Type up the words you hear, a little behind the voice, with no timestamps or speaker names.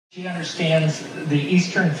She understands the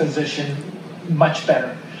Eastern physician much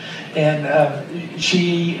better, and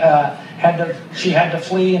she had to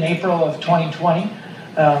flee in April of 2020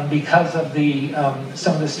 because of the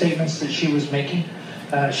some of the statements that she was making.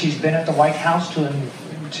 She's been at the White House to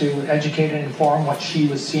educate and inform what she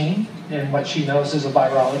was seeing and what she knows as a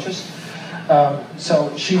virologist.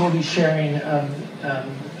 So she will be sharing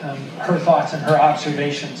her thoughts and her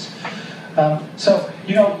observations. So,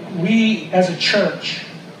 you know, we as a church,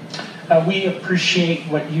 we appreciate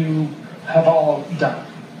what you have all done,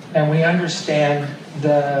 and we understand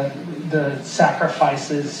the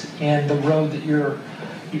sacrifices and the road that you're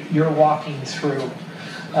walking through.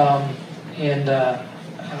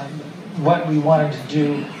 What we wanted to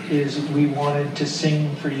do is we wanted to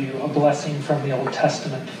sing for you a blessing from the Old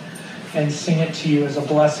Testament, and sing it to you as a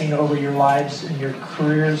blessing over your lives and your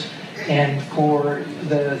careers, and for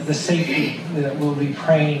the safety that we'll be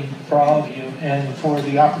praying for all of you, and for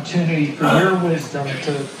the opportunity for your wisdom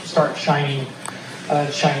to start shining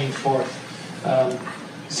forth.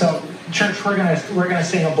 So, church, we're gonna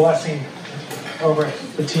sing a blessing over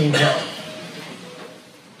the team here.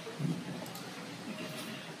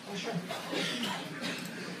 Oh, sure.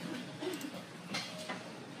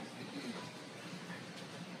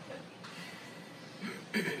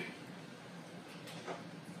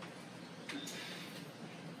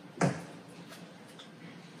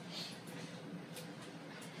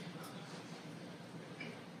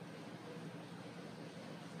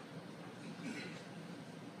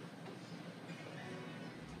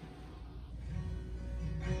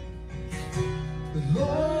 The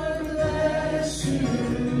Lord bless you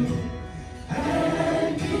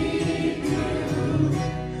and keep you.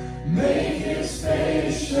 Make His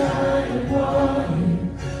face shine upon you.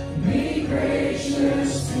 Be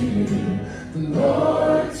gracious to you. The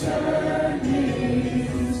Lord turn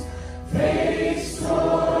His face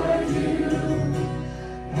toward you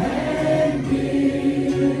and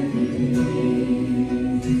give you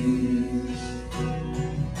peace.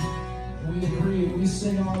 We agree. We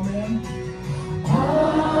sing amen.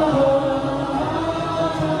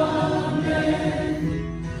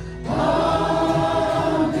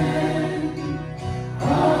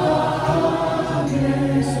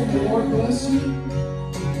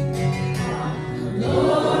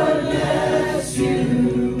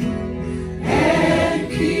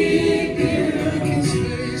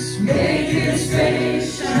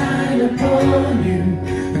 Upon you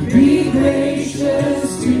and be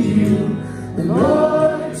gracious to you. The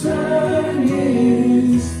Lord turn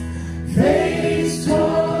His face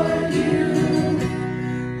toward you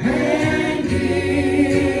and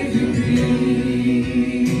give you peace.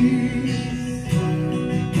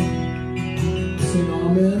 Sing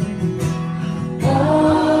amen.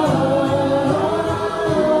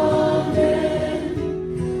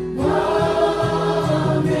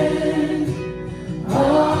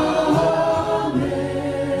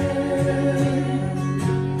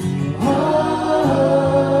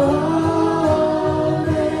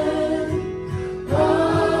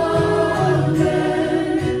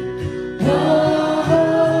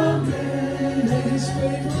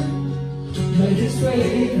 May His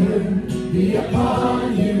favor be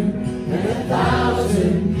upon you and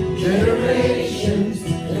 1,000 generations,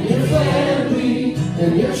 and your family,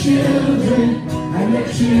 and your children, and their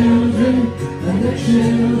children, and their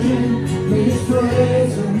children. May His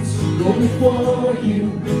presence go before you,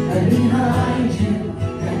 and behind you,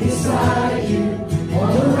 and beside you,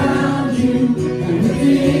 all around you, and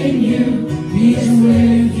within you. He is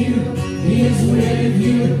with you, He is with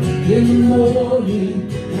you in the morning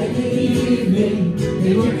and the evening, and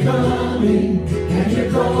you're coming, and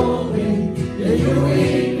you're going, and you're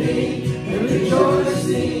weeping, and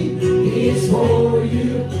rejoicing. He is for you,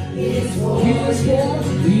 He is for you,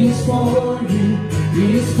 He is for you, He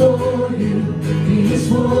is for you, He is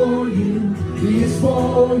for you, He is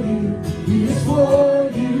for you, He is for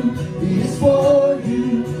you, He is for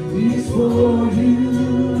you, He is for you.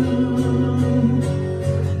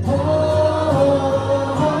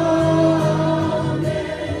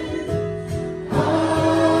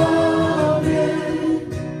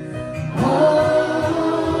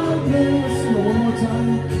 One more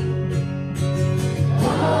time.